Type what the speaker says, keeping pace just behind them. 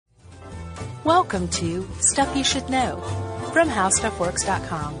Welcome to Stuff You Should Know from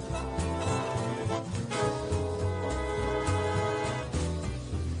HowStuffWorks.com.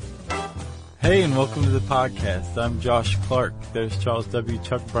 Hey, and welcome to the podcast. I'm Josh Clark. There's Charles W.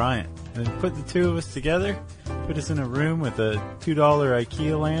 Chuck Bryant. And put the two of us together, put us in a room with a $2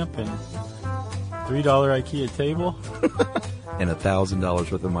 IKEA lamp and $3 IKEA table. And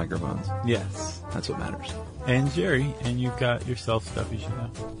 $1,000 worth of microphones. Yes. That's what matters. And Jerry, and you've got yourself Stuff You Should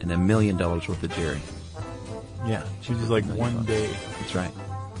Know. And $1 million worth of Jerry. Yeah, she was like one day. That's right.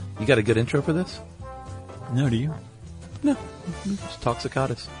 You got a good intro for this? No, do you? No. Just talk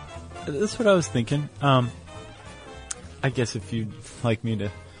cicadas. That's what I was thinking. I guess if you'd like me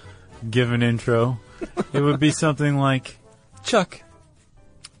to give an intro, it would be something like, Chuck,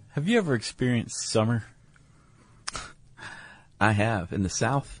 have you ever experienced summer? I have. In the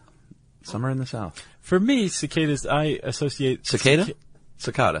South. Summer in the South. For me, cicadas, I associate... Cicada?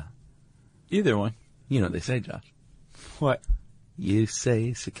 Cicada. Either one. You know what they say, Josh. What? You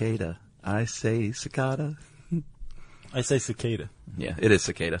say cicada. I say cicada. I say cicada. Yeah, it is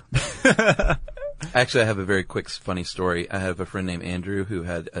cicada. Actually, I have a very quick, funny story. I have a friend named Andrew who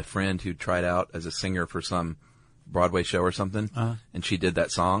had a friend who tried out as a singer for some Broadway show or something, and she did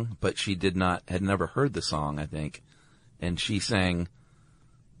that song, but she had never heard the song, I think, and she sang,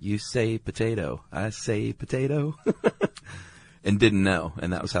 "You say potato, I say potato," and didn't know,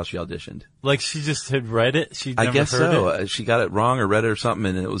 and that was how she auditioned. Like she just had read it? I guess so. She got it wrong or read it or something,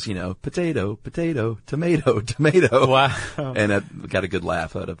 and it was, potato, potato, tomato, tomato. Wow. And I got a good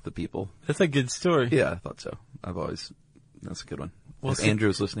laugh out of the people. That's a good story. Yeah, I thought so. That's a good one. Well, if Andrew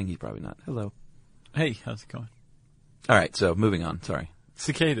was listening, he's probably not. Hello. Hey, how's it going? All right, so moving on. Sorry.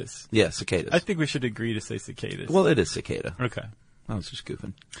 Cicadas. Yeah, cicadas. I think we should agree to say cicadas. Well, it is cicada. Okay. I was just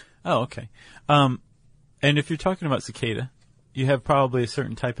goofing. Oh, okay. And if you're talking about cicada, you have probably a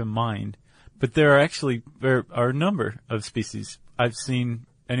certain type in mind, but there are a number of species. I've seen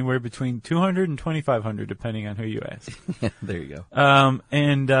anywhere between 200 and 2,500, depending on who you ask. There you go.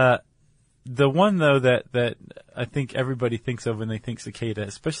 And the one though that I think everybody thinks of when they think cicada,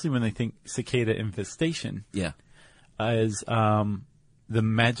 especially when they think cicada infestation, is the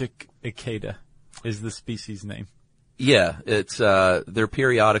magic cicada is the species name. Yeah, it's they're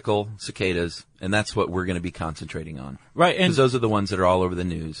periodical cicadas, and that's what we're going to be concentrating on. Right, and because those are the ones that are all over the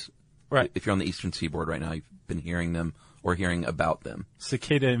news. Right. If you're on the eastern seaboard right now, you've been hearing them or hearing about them.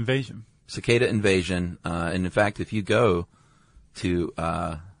 Cicada invasion. Cicada invasion, and in fact, if you go to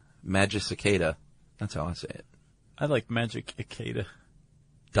Magic Cicada, that's how I say it. I like magic cicada.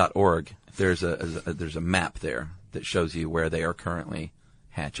 .org. There's a map there that shows you where they are currently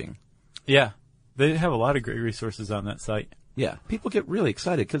hatching. Yeah. They have a lot of great resources on that site. Yeah. People get really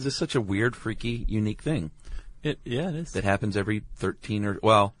excited because it's such a weird, freaky, unique thing. It is. That happens every 13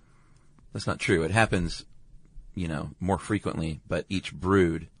 well, that's not true. It happens, more frequently, but each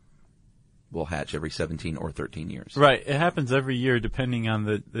brood will hatch every 17 or 13 years. Right. It happens every year depending on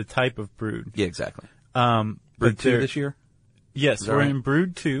the type of brood. Yeah, exactly. Brood 2 this year? Yes, we're in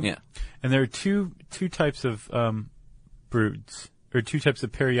brood 2. Yeah. And there are two types of broods, or two types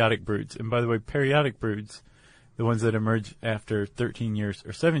of periodic broods. And by the way, periodic broods, the ones that emerge after 13 years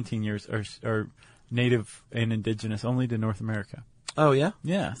or 17 years, are native and indigenous only to North America. Oh, yeah?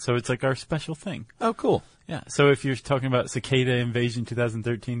 Yeah, so it's like our special thing. Oh, cool. Yeah, so if you're talking about cicada invasion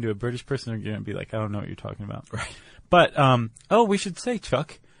 2013 to a British person, you're going to be like, I don't know what you're talking about. Right. But, we should say,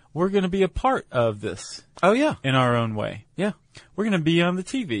 Chuck, we're going to be a part of this. Oh, yeah. In our own way. Yeah. We're going to be on the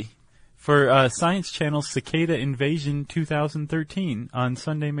TV for Science Channel's Cicada Invasion 2013 on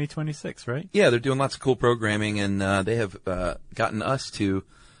Sunday, May 26th, right? Yeah, they're doing lots of cool programming, and they have gotten us to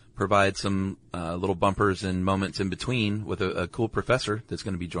provide some little bumpers and moments in between with a cool professor that's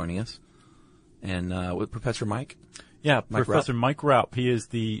going to be joining us. And with Professor Mike? Yeah, Professor Mike Raup. He is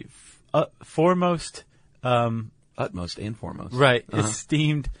the foremost... utmost and foremost. Right,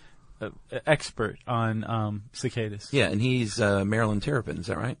 esteemed expert on cicadas. Yeah, and he's Maryland Terrapin, is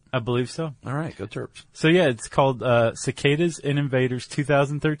that right? I believe so. All right, go Terps. So yeah, it's called Cicadas and Invaders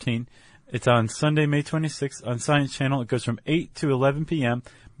 2013. It's on Sunday, May 26th on Science Channel. It goes from 8 to 11 p.m.,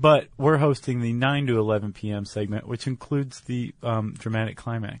 but we're hosting the 9 to 11 p.m. segment, which includes the dramatic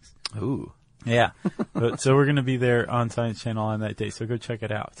climax. Ooh. Yeah. So we're going to be there on Science Channel on that day, so go check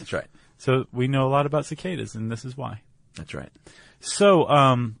it out. That's right. So we know a lot about cicadas, and this is why. That's right.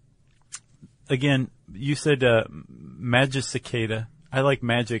 So, again, you said Magic Cicada. I like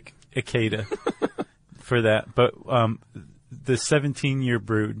Magic Cicada for that, but the 17-year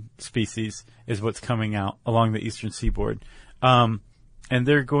brood species is what's coming out along the eastern seaboard. And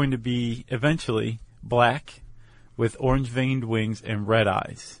they're going to be eventually black with orange-veined wings and red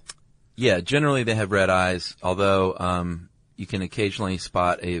eyes. Yeah, generally they have red eyes, although you can occasionally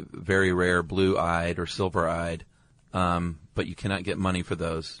spot a very rare blue-eyed or silver-eyed, but you cannot get money for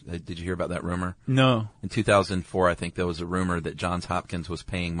those. Did you hear about that rumor? No. In 2004, I think there was a rumor that Johns Hopkins was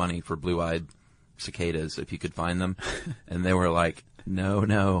paying money for blue-eyed cicadas if you could find them, and they were like,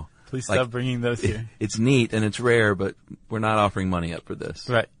 no. Please like, stop bringing those here. It's neat and it's rare, but we're not offering money up for this.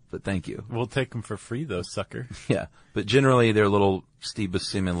 Right. But thank you. We'll take them for free, though, sucker. Yeah. But generally, they're little Steve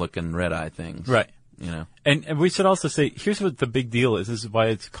Buscemi-looking red-eye things. Right. You know. And we should also say, here's what the big deal is. This is why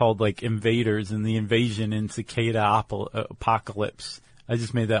it's called, like, Invaders and the Invasion and Cicada Apocalypse. I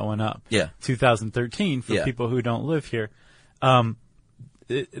just made that one up. Yeah. 2013 for people who don't live here.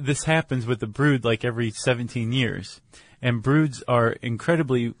 This happens with the brood, like, every 17 years. And broods are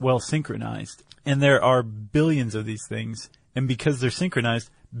incredibly well synchronized. And there are billions of these things. And because they're synchronized,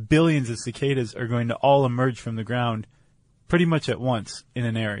 billions of cicadas are going to all emerge from the ground pretty much at once in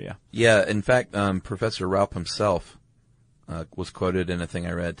an area. Yeah, in fact, Professor Raup himself was quoted in a thing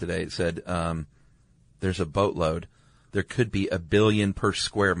I read today. It said, there's a boatload. There could be 1 billion per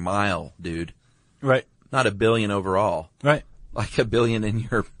square mile, dude. Right. Not 1 billion overall. Right. Like 1 billion in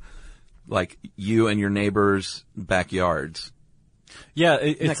your, like, you and your neighbors' backyards. Yeah,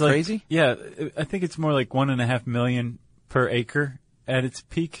 Isn't that like, crazy? Yeah, I think it's more like 1.5 million per acre at its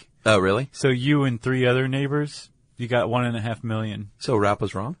peak. Oh, really? So you and 3 other neighbors, you got 1.5 million. So Raup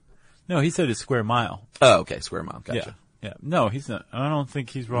was wrong? No, he said a square mile. Oh, okay, square mile. Gotcha. Yeah. No, he's not. I don't think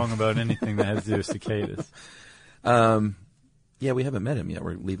he's wrong about anything that has to do with cicadas. Yeah, we haven't met him yet.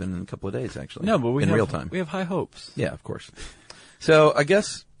 We're leaving in a couple of days, actually. No, but in real time. We have high hopes. Yeah, of course. So I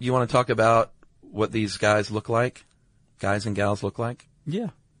guess you want to talk about what these guys look like? Guys and gals look like? Yeah.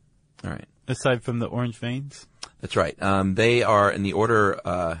 All right. Aside from the orange veins? That's right. They are in the order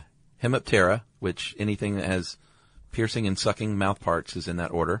Hemiptera, which anything that has piercing and sucking mouth parts is in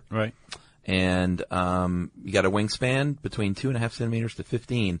that order. Right. And you got a wingspan between 2.5 centimeters to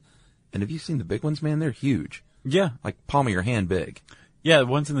 15. And have you seen the big ones, man? They're huge. Yeah. Like palm of your hand big. Yeah, the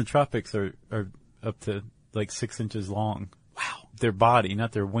ones in the tropics are up to like 6 inches long. Wow. Their body,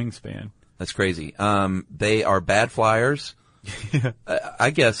 not their wingspan. That's crazy. They are bad flyers. Yeah.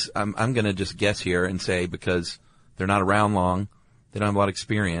 I guess I'm going to just guess here and say because they're not around long, they don't have a lot of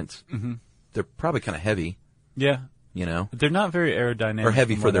experience. Mm-hmm. They're probably kind of heavy. Yeah. You know, they're not very aerodynamic. Or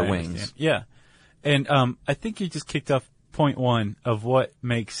heavy from for what their I wings. understand. Yeah. And I think you just kicked off point one of what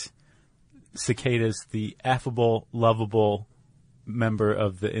makes cicadas the affable, lovable member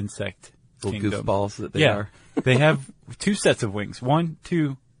of the insect little kingdom. goofballs that they are. They have 2 sets of wings.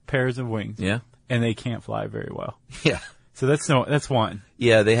 2 pairs of wings. Yeah. And they can't fly very well. Yeah. So that's one.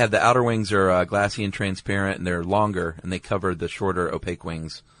 Yeah, they have the outer wings are glassy and transparent, and they're longer, and they cover the shorter opaque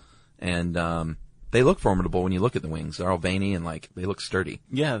wings. And they look formidable when you look at the wings. They're all veiny and like they look sturdy.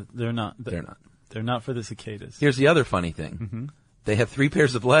 Yeah, they're not. They're not. They're not for the cicadas. Here's the other funny thing. Mm-hmm. They have 3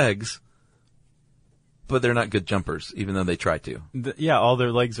 pairs of legs, but they're not good jumpers, even though they try to. Yeah, all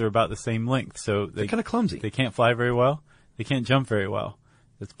their legs are about the same length, so They're kind of clumsy. They can't fly very well. They can't jump very well.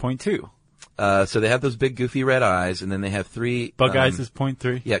 That's point 2. So they have those big goofy red eyes, and then they have 3... Bug eyes is point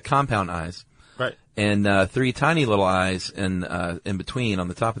 3. Yeah, compound eyes. Right. And 3 tiny little eyes in between on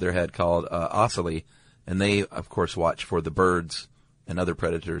the top of their head called ocelli, and they, of course, watch for the birds and other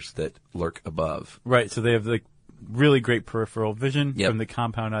predators that lurk above. Right, so they have like really great peripheral vision Yep. from the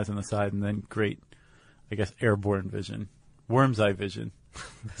compound eyes on the side, and then great, I guess, airborne vision. Worm's eye vision.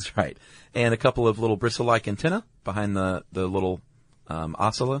 That's right. And a couple of little bristle-like antennae behind the little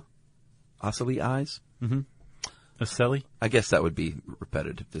ocelli eyes. Mm-hmm. Ocelli? I guess that would be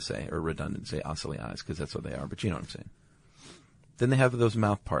repetitive to say, or redundant to say ocelli eyes, because that's what they are, but you know what I'm saying. Then they have those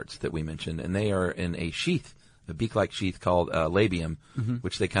mouth parts that we mentioned, and they are in a sheath, a beak-like sheath called labium, Mm-hmm.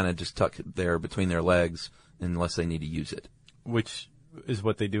 which they kind of just tuck there between their legs unless they need to use it. Which is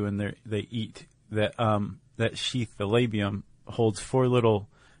what they do when they eat. That sheath, the labium, holds 4 little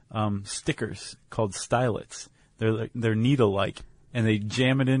stickers called stylets. They're needle-like, and they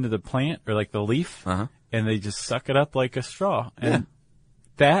jam it into the plant or like the leaf, and they just suck it up like a straw. And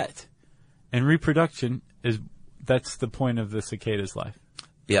that and reproduction that's the point of the cicada's life.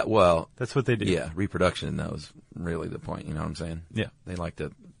 Yeah, well, That's what they do. yeah, reproduction, that was really the point, you know what I'm saying? Yeah. They like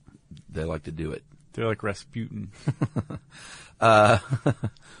to do it. They're like Rasputin.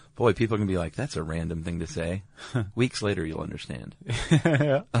 Boy, people are going to be like, that's a random thing to say. Weeks later, you'll understand.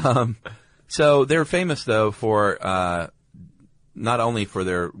 So they're famous, though, for not only for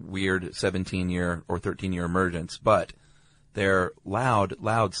their weird 17-year or 13-year emergence, but their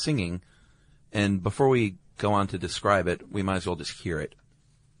loud singing. And before we go on to describe it, we might as well just hear it.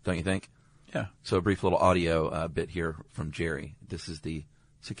 Don't you think? Yeah. So a brief little audio bit here from Jerry. This is the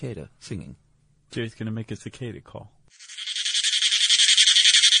cicada singing. Jerry's going to make a cicada call.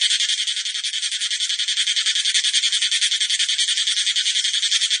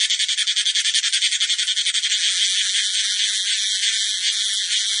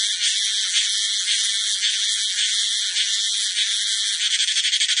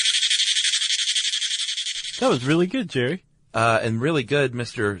 That was really good, Jerry. And really good,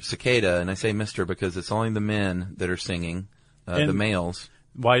 Mr. Cicada. And I say Mr. because it's only the men that are singing, the males.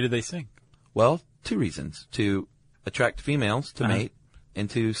 Why do they sing? Well, 2 reasons. To attract females to mate and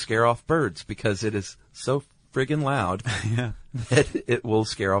to scare off birds because it is so friggin' loud that it will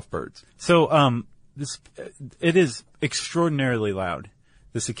scare off birds. So, it is extraordinarily loud,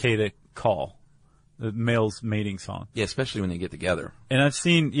 the cicada call, the male's mating song. Yeah, especially when they get together. And I've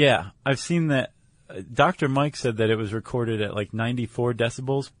seen that. Dr. Mike said that it was recorded at like 94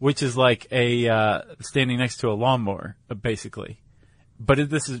 decibels, which is like standing next to a lawnmower, basically. But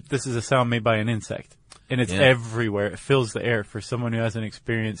this is a sound made by an insect, and it's everywhere. It fills the air. For someone who hasn't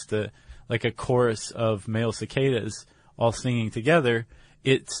experienced a chorus of male cicadas all singing together,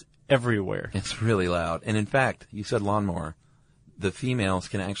 it's everywhere. It's really loud. And in fact, you said lawnmower. The females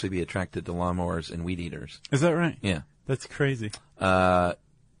can actually be attracted to lawnmowers and weed eaters. Is that right? Yeah. That's crazy. And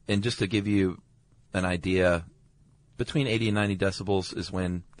just to give you an idea, between 80 and 90 decibels is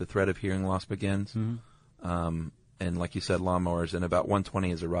when the threat of hearing loss begins. Mm-hmm. And like you said, lawnmowers, and about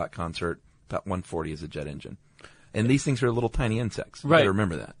 120 is a rock concert, about 140 is a jet engine. And these things are little tiny insects. You right. gotta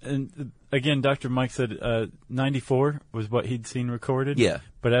remember that. And again, Dr. Mike said 94 was what he'd seen recorded. Yeah.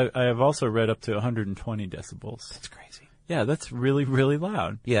 But I have also read up to 120 decibels. That's crazy. Yeah, that's really, really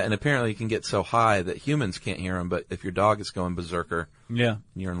loud. Yeah, and apparently it can get so high that humans can't hear them, but if your dog is going berserker, yeah,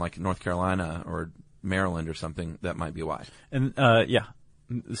 you're in like North Carolina or Maryland or something, that might be why. And,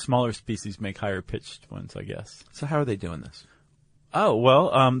 the smaller species make higher pitched ones, I guess. So how are they doing this? Oh,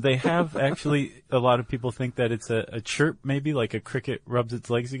 well, they have actually, a lot of people think that it's a chirp, maybe like a cricket rubs its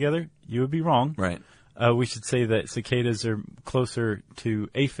legs together. You would be wrong. Right. We should say that cicadas are closer to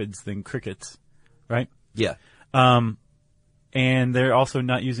aphids than crickets, right? Yeah. And they're also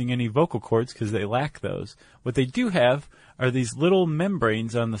not using any vocal cords because they lack those. What they do have are these little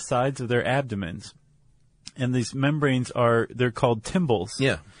membranes on the sides of their abdomens. And these membranes they're called tymbals.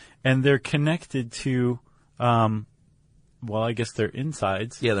 Yeah. And they're connected to, I guess they're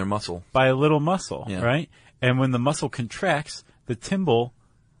insides. Yeah, they're muscle. By a little muscle, right? And when the muscle contracts, the tymbal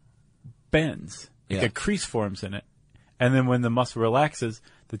bends. Like a crease forms in it. And then when the muscle relaxes,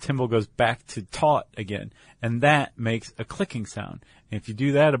 the tymbal goes back to taut again. And that makes a clicking sound. And if you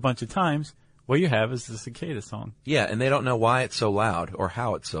do that a bunch of times, what you have is the cicada song. Yeah, and they don't know why it's so loud or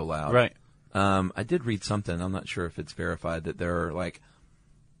how it's so loud. Right. I did read something, I'm not sure if it's verified, that there are like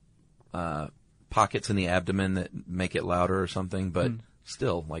pockets in the abdomen that make it louder or something, but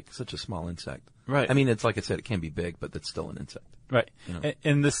still, like, such a small insect. Right. I mean, it's like I said, it can be big, but it's still an insect. Right. You know?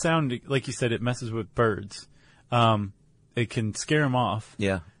 And the sound, like you said, it messes with birds. It can scare them off.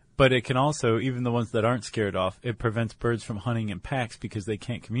 Yeah. But it can also, even the ones that aren't scared off, it prevents birds from hunting in packs because they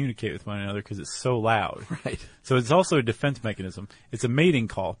can't communicate with one another because it's so loud. Right. So it's also a defense mechanism. It's a mating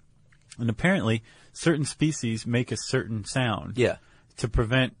call. And apparently, certain species make a certain sound. Yeah. To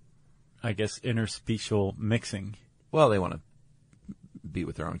prevent, I guess, interspecial mixing. Well, they want to be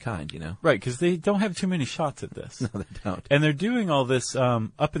with their own kind, you know? Right, because they don't have too many shots at this. No, they don't. And they're doing all this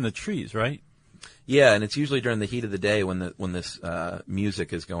up in the trees, right? Yeah, and it's usually during the heat of the day when this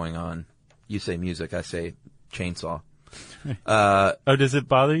music is going on. You say music, I say chainsaw. Does it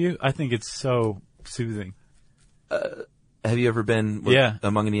bother you? I think it's so soothing. Have you ever been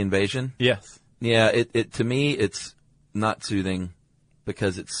among the invasion? Yes. Yeah, it to me it's not soothing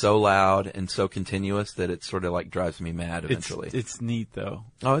because it's so loud and so continuous that it sort of like drives me mad eventually. It's neat though.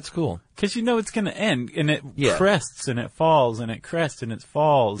 Oh, it's cool. Because you know it's going to end, and it crests and it falls and it crests and it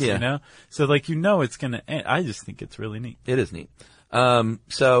falls. You know, so like it's going to end. I just think it's really neat. It is neat.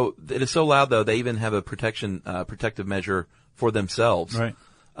 So it is so loud though. They even have a protective measure for themselves. Right.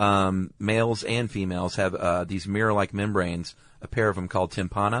 Males and females have these mirror-like membranes, a pair of them called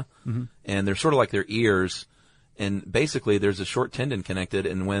tympana, and they're sort of like their ears. And basically, there's a short tendon connected,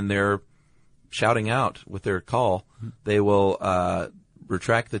 and when they're shouting out with their call, they will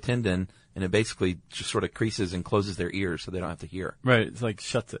retract the tendon, and it basically just sort of creases and closes their ears so they don't have to hear. Right. It's like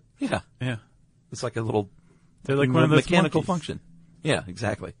shuts it. Yeah. Yeah. It's like a little they're like one of those mechanical monkeys. function. Yeah,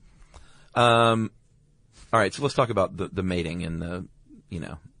 exactly. All right, so let's talk about the mating and the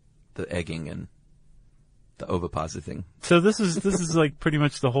egging and the ovipositing. So this is like pretty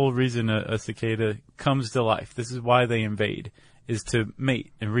much the whole reason a cicada comes to life. This is why they invade, is to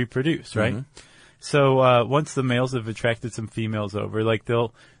mate and reproduce, right? So once the males have attracted some females over, like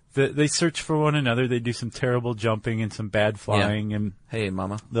they search for one another. They do some terrible jumping and some bad flying, and hey,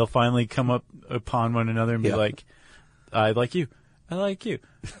 mama, they'll finally come up upon one another and be like, "I like you, I like you,"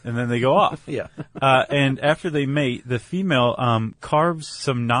 and then they go off. Yeah. And after they mate, the female carves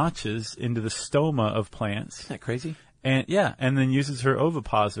some notches into the stoma of plants. Isn't that crazy? And and then uses her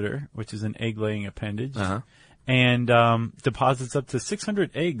ovipositor, which is an egg-laying appendage, and deposits up to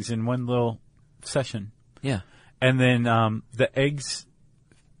 600 eggs in one little session. Yeah. And then the eggs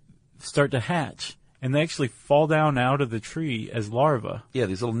start to hatch, and they actually fall down out of the tree as larvae. Yeah,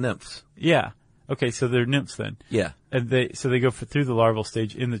 these little nymphs. Yeah. Okay, so they're nymphs then. Yeah. And they go through the larval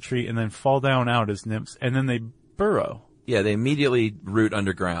stage in the tree and then fall down out as nymphs, and then they burrow. Yeah, they immediately root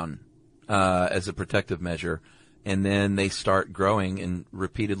underground as a protective measure, and then they start growing and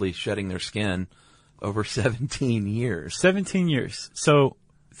repeatedly shedding their skin over 17 years. 17 years. So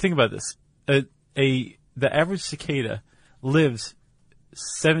think about this. The average cicada lives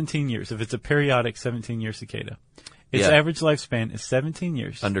 17 years. If it's a periodic 17-year cicada, its average lifespan is 17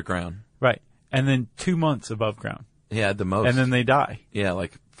 years. Underground. Right. And then 2 months above ground. Yeah, the most. And then they die. Yeah,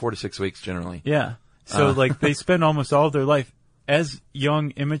 like 4 to 6 weeks generally. Yeah. So they spend almost all of their life as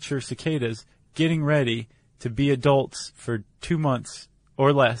young, immature cicadas getting ready to be adults for 2 months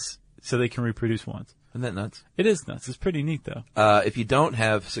or less so they can reproduce once. Isn't that nuts? It is nuts. It's pretty neat, though. If you don't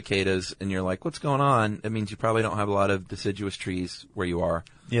have cicadas and you're like, what's going on? It means you probably don't have a lot of deciduous trees where you are.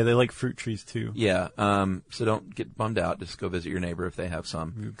 Yeah, they like fruit trees, too. Yeah. So don't get bummed out. Just go visit your neighbor if they have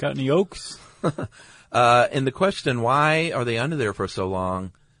some. You've got any oaks? And the question, why are they under there for so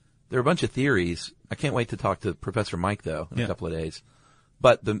long? There are a bunch of theories. I can't wait to talk to Professor Mike, though, in a couple of days.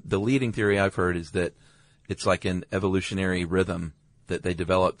 But the leading theory I've heard is that it's like an evolutionary rhythm that they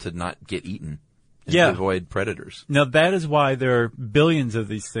developed to not get eaten. And to avoid predators. Now, that is why there are billions of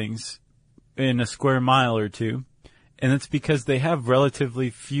these things in a square mile or two, and it's because they have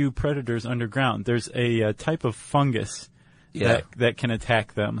relatively few predators underground. There's a type of fungus that can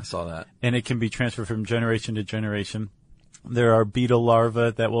attack them. I saw that. And it can be transferred from generation to generation. There are beetle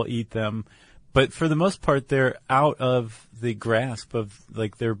larvae that will eat them, but for the most part, they're out of the grasp of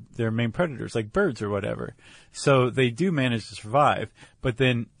like their main predators, like birds or whatever. So they do manage to survive, but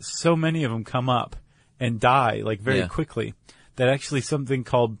then so many of them come up and die like very quickly that actually something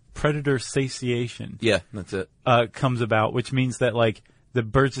called predator satiation. Yeah, that's it. Comes about, which means that like the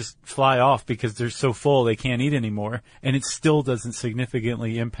birds just fly off because they're so full they can't eat anymore, and it still doesn't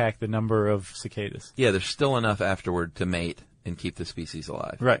significantly impact the number of cicadas. Yeah, there's still enough afterward to mate and keep the species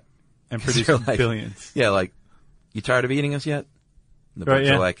alive. Right. And produce like, billions. Yeah, like, you tired of eating us yet? The birds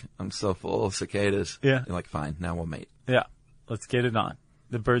are like, I'm so full of cicadas. Yeah. You're like, fine, now we'll mate. Yeah, let's get it on.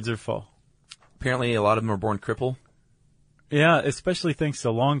 The birds are full. Apparently a lot of them are born crippled. Yeah, especially thanks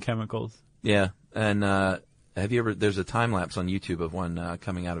to lawn chemicals. Yeah, and have you ever, there's a time lapse on YouTube of one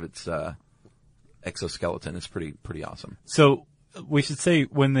coming out of its exoskeleton. It's pretty awesome. So we should say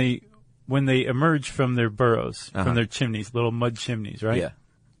when they emerge from their burrows, from their chimneys, little mud chimneys, right? Yeah.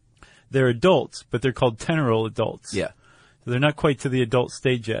 They're adults, but they're called teneral adults. Yeah. So they're not quite to the adult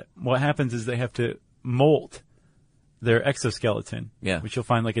stage yet. What happens is they have to molt their exoskeleton. Yeah. Which you'll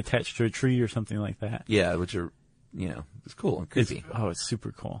find like attached to a tree or something like that. Yeah, which are, it's cool and creepy. It's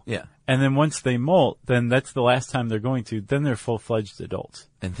super cool. Yeah. And then once they molt, then that's the last time they're going to. Then they're full-fledged adults.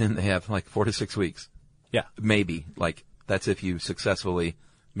 And then they have like 4 to 6 weeks. Yeah. Maybe. Like, that's if you successfully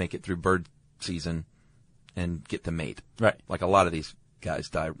make it through bird season and get to mate. Right. Like a lot of these guys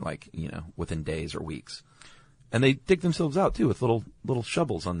die like, within days or weeks. And they dig themselves out too with little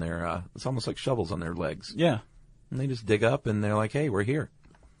shovels on their, it's almost like shovels on their legs. Yeah. And they just dig up and they're like, hey, we're here.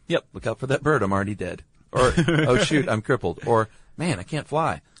 Yep. Look out for that bird. I'm already dead. Or, oh shoot, I'm crippled. Or, man, I can't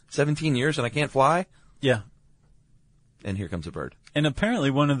fly. 17 years and I can't fly? Yeah. And here comes a bird. And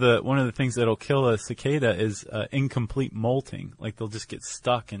apparently one of the things that'll kill a cicada is incomplete molting. Like they'll just get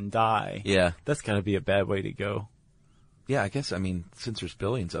stuck and die. Yeah. That's got to be a bad way to go. Yeah, I guess, since there's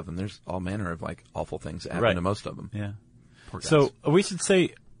billions of them, there's all manner of like awful things that happen to most of them. Yeah. Poor guys. So we should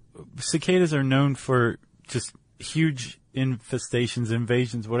say cicadas are known for just huge infestations,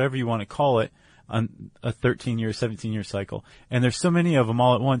 invasions, whatever you want to call it, on a 13-year, 17-year cycle. And there's so many of them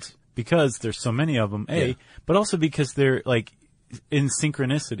all at once because there's so many of them, but also because they're like in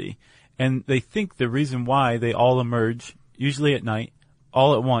synchronicity. And they think the reason why they all emerge, usually at night,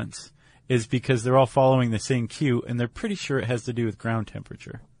 all at once, is because they're all following the same cue, and they're pretty sure it has to do with ground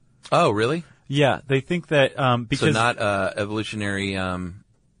temperature. Oh, really? Yeah, they think that because... So not evolutionary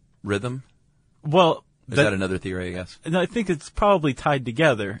rhythm? Well... Is that another theory, I guess? No, I think it's probably tied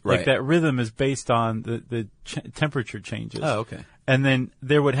together. Right. Like that rhythm is based on the temperature changes. Oh, okay. And then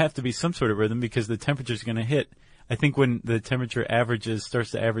there would have to be some sort of rhythm because the temperature is going to hit. I think when the temperature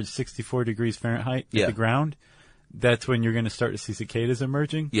starts to average 64 degrees Fahrenheit at the ground, that's when you're going to start to see cicadas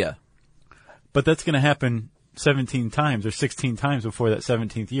emerging. Yeah. But that's going to happen 17 times or 16 times before that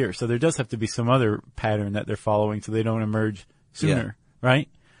 17th year. So there does have to be some other pattern that they're following so they don't emerge sooner, right?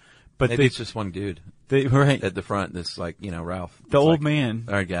 But maybe it's just one dude. Right. At the front, this Ralph. The old man.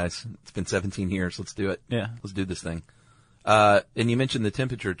 All right, guys, it's been 17 years. Let's do it. Yeah. Let's do this thing. And you mentioned the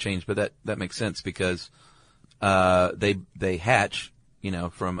temperature change, but that makes sense because, they hatch,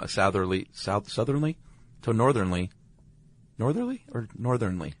 from a southerly to northernly or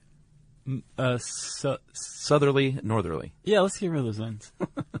northernly? Southerly, northerly. Yeah, let's get rid of those ends.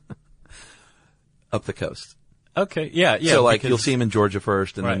 Up the coast. Okay, yeah. So, you'll see them in Georgia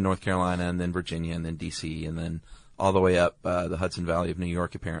first, and then North Carolina, and then Virginia, and then D.C., and then all the way up the Hudson Valley of New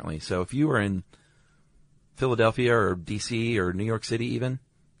York, apparently. So if you were in Philadelphia or D.C. or New York City even,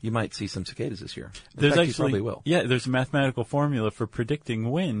 you might see some cicadas this year. In fact, you probably will. Yeah, there's a mathematical formula for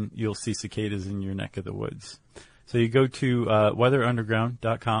predicting when you'll see cicadas in your neck of the woods. So you go to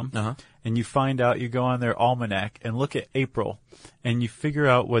weatherunderground.com, and you find out, you go on their almanac and look at April, and you figure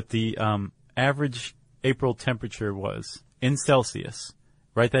out what the average April temperature was in Celsius.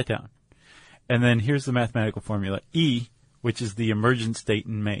 Write that down. And then here's the mathematical formula. E, which is the emergence date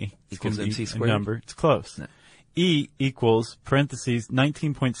in May, equals MC squared. Number. It's close. No. E equals, parentheses,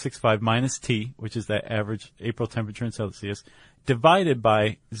 19.65 minus T, which is that average April temperature in Celsius, divided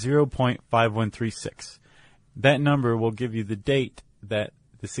by 0.5136. That number will give you the date that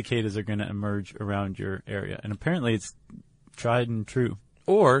the cicadas are going to emerge around your area. And apparently it's tried and true.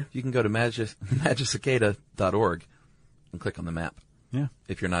 Or you can go to magicicada.org and click on the map. Yeah.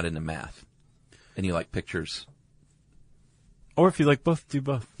 If you're not into math and you like pictures. Or if you like both, do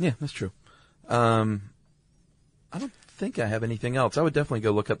both. Yeah, that's true. I don't think I have anything else. I would definitely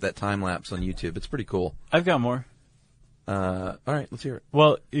go look up that time lapse on YouTube. It's pretty cool. I've got more. All right, let's hear it.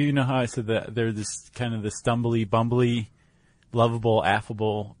 Well, you know how I said that they're this kind of the stumbly, bumbly, lovable,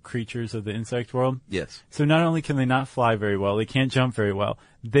 affable creatures of the insect world? Yes. So not only can they not fly very well, they can't jump very well,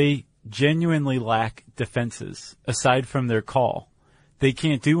 they genuinely lack defenses aside from their call. They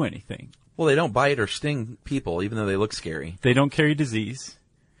can't do anything. Well, they don't bite or sting people, even though they look scary. They don't carry disease.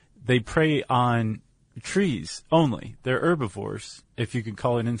 They prey on trees only. They're herbivores, if you could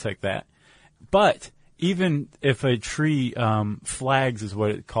call an insect that. But even if a tree flags, is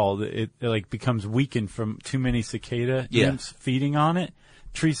what it's called, it like becomes weakened from too many cicada nymphs feeding on it,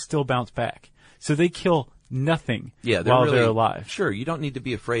 trees still bounce back. So they kill nothing while they're alive. Sure, you don't need to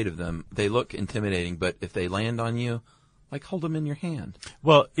be afraid of them. They look intimidating, but if they land on you, hold them in your hand.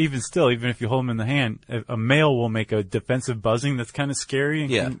 Well, even if you hold them in the hand, a male will make a defensive buzzing that's kind of scary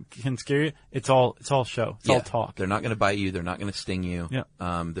and can scare you. It's all show. It's all talk. They're not going to bite you. They're not going to sting you. Yeah.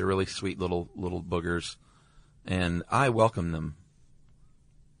 They're really sweet little boogers, and I welcome them.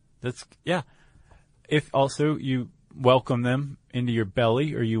 If also you welcome them into your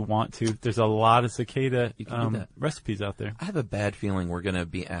belly, or you want to, there's a lot of cicada recipes out there. I have a bad feeling we're going to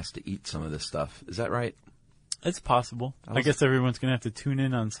be asked to eat some of this stuff. Is that right? It's possible. I guess everyone's going to have to tune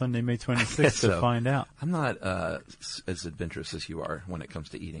in on Sunday, May 26th to find out. I'm not as adventurous as you are when it comes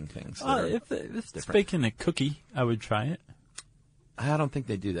to eating things. If it's baking a cookie, I would try it. I don't think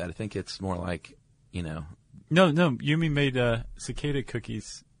they do that. I think it's more like, No, Yumi made cicada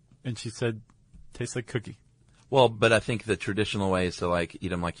cookies, and she said, tastes like cookie. Well, but I think the traditional way is to eat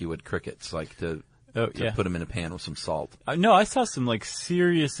them like you would crickets, to put them in a pan with some salt. No, I saw some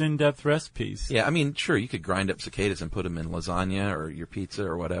serious in-depth recipes. Yeah, I mean, sure, you could grind up cicadas and put them in lasagna or your pizza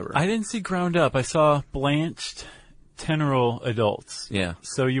or whatever. I didn't see ground up. I saw blanched teneral adults. Yeah.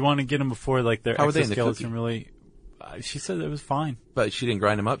 So you want to get them before their How were they in the exoskeleton cookie? Really. She said it was fine. But she didn't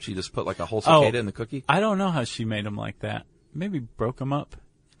grind them up. She just put a whole cicada in the cookie. I don't know how she made them like that. Maybe broke them up.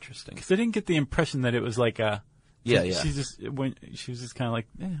 Interesting. Because I didn't get the impression that it was like a. Yeah. She was just kind of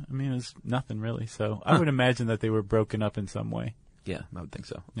it was nothing really. So I would imagine that they were broken up in some way. Yeah, I would think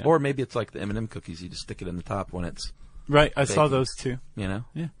so. Yeah. Or maybe it's like the M&M cookies. You just stick it in the top when it's right. I baking. saw those too. Yeah.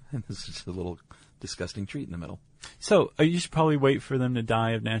 And this is just a little disgusting treat in the middle. So you should probably wait for them to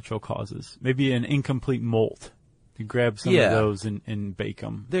die of natural causes. Maybe an incomplete molt. You grab some of those and bake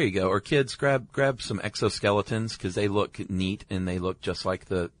them. There you go. Or kids, grab some exoskeletons because they look neat and they look just like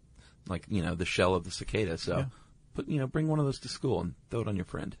the shell of the cicada. So. Yeah. Bring one of those to school and throw it on your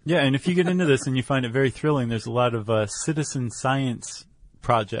friend. Yeah, and if you get into this and you find it very thrilling, there's a lot of citizen science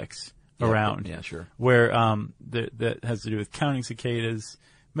projects around. Yeah, sure. Where that has to do with counting cicadas,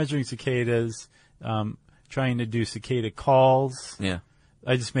 measuring cicadas, trying to do cicada calls. Yeah.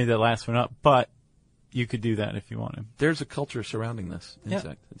 I just made that last one up, but you could do that if you wanted. There's a culture surrounding this insect.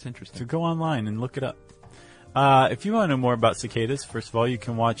 Yeah. It's interesting. So go online and look it up. If you want to know more about cicadas, first of all, you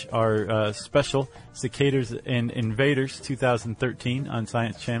can watch our special Cicadas and Invaders 2013 on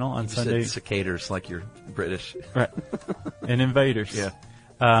Science Channel on Sunday. Cicadas, like you're British. Right. And Invaders. Yeah.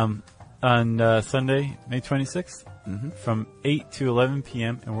 On Sunday, May 26th, from 8 to 11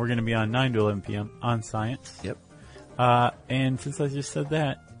 p.m., and we're going to be on 9 to 11 p.m. on Science. Yep. And since I just said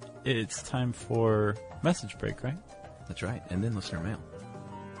that, it's time for message break, right? That's right. And then listener mail.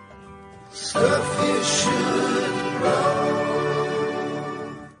 Stuff you should know.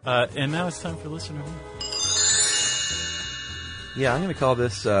 And now it's time for listener mail. Yeah, I'm going to call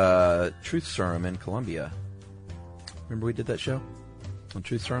this Truth Serum in Colombia. Remember we did that show on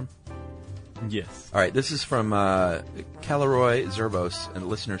Truth Serum? Yes. All right, this is from Caleroy Zerbos, and a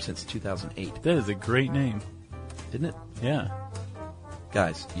listener since 2008. That is a great name. Isn't it? Yeah.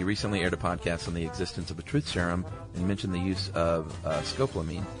 Guys, you recently aired a podcast on the existence of a truth serum and mentioned the use of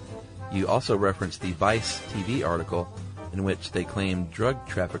scopolamine. You also referenced the Vice TV article in which they claim drug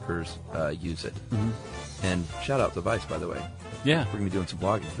traffickers use it. And shout out to Vice, by the way. Yeah. We're going to be doing some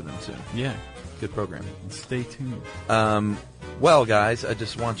blogging for them soon. Yeah. Good programming. Stay tuned. Well, guys, I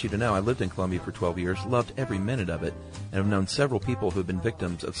just want you to know I lived in Colombia for 12 years, loved every minute of it, and have known several people who have been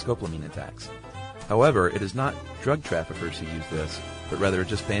victims of scopolamine attacks. However, it is not drug traffickers who use this, but rather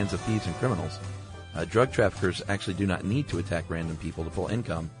just bands of thieves and criminals. Drug traffickers actually do not need to attack random people to pull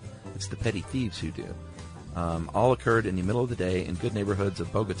income. It's the petty thieves who do. All occurred in the middle of the day in good neighborhoods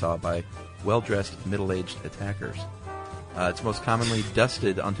of Bogota by well-dressed, middle-aged attackers. It's most commonly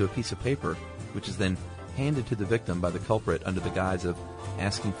dusted onto a piece of paper, which is then handed to the victim by the culprit under the guise of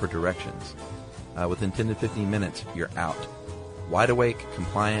asking for directions. Within 10 to 15 minutes, you're out. Wide awake,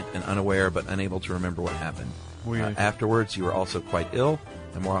 compliant, and unaware, but unable to remember what happened. Weird. Afterwards, you are also quite ill,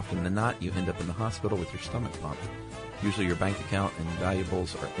 and more often than not, you end up in the hospital with your stomach pumped. Usually your bank account and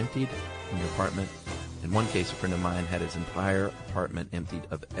valuables are emptied in your apartment. In one case, a friend of mine had his entire apartment emptied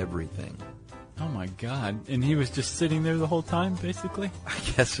of everything. Oh, my God. And he was just sitting there the whole time, basically? I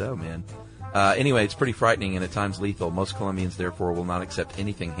guess so, man. Anyway, it's pretty frightening and at times lethal. Most Colombians, therefore, will not accept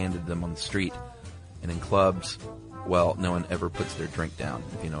anything handed them on the street. And in clubs, well, no one ever puts their drink down,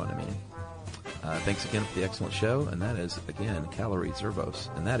 if you know what I mean. Thanks again for the excellent show. And that is, again, Calorie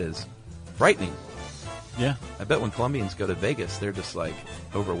Zerbos. And that is frightening. Yeah. I bet when Colombians go to Vegas, they're just, like,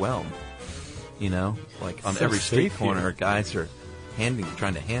 overwhelmed. You know? Like, on So every street safe corner, here. guys are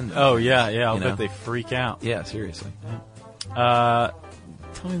trying to hand them. Oh, yeah, yeah. I'll You bet know? they freak out. Yeah, seriously. Tell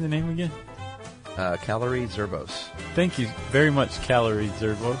me the name again. Calorie Zerbos. Thank you very much, Calorie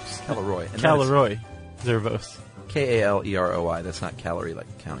Zerbos. Caleroy. And Caleroy Zerbos. K-A-L-E-R-O-I. That's not calorie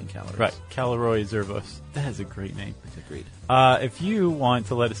like counting calories. Right. Caleroy Zerbos. That is a great name. Agreed. If you want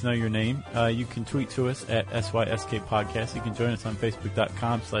to let us know your name, you can tweet to us at SYSK Podcast. You can join us on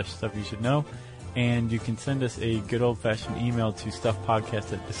Facebook.com/StuffYouShouldKnow. And you can send us a good old-fashioned email to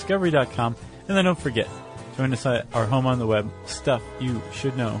stuffpodcast@discovery.com. And then don't forget, join us at our home on the web,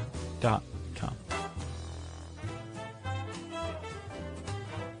 StuffYouShouldKnow.com.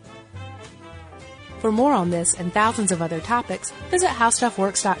 For more on this and thousands of other topics, visit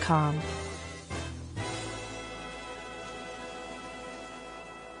HowStuffWorks.com.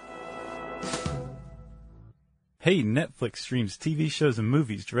 Hey, Netflix streams TV shows and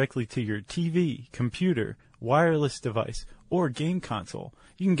movies directly to your TV, computer, wireless device, or game console.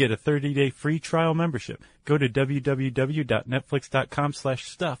 You can get a 30-day free trial membership. Go to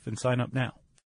www.netflix.com/stuff and sign up now.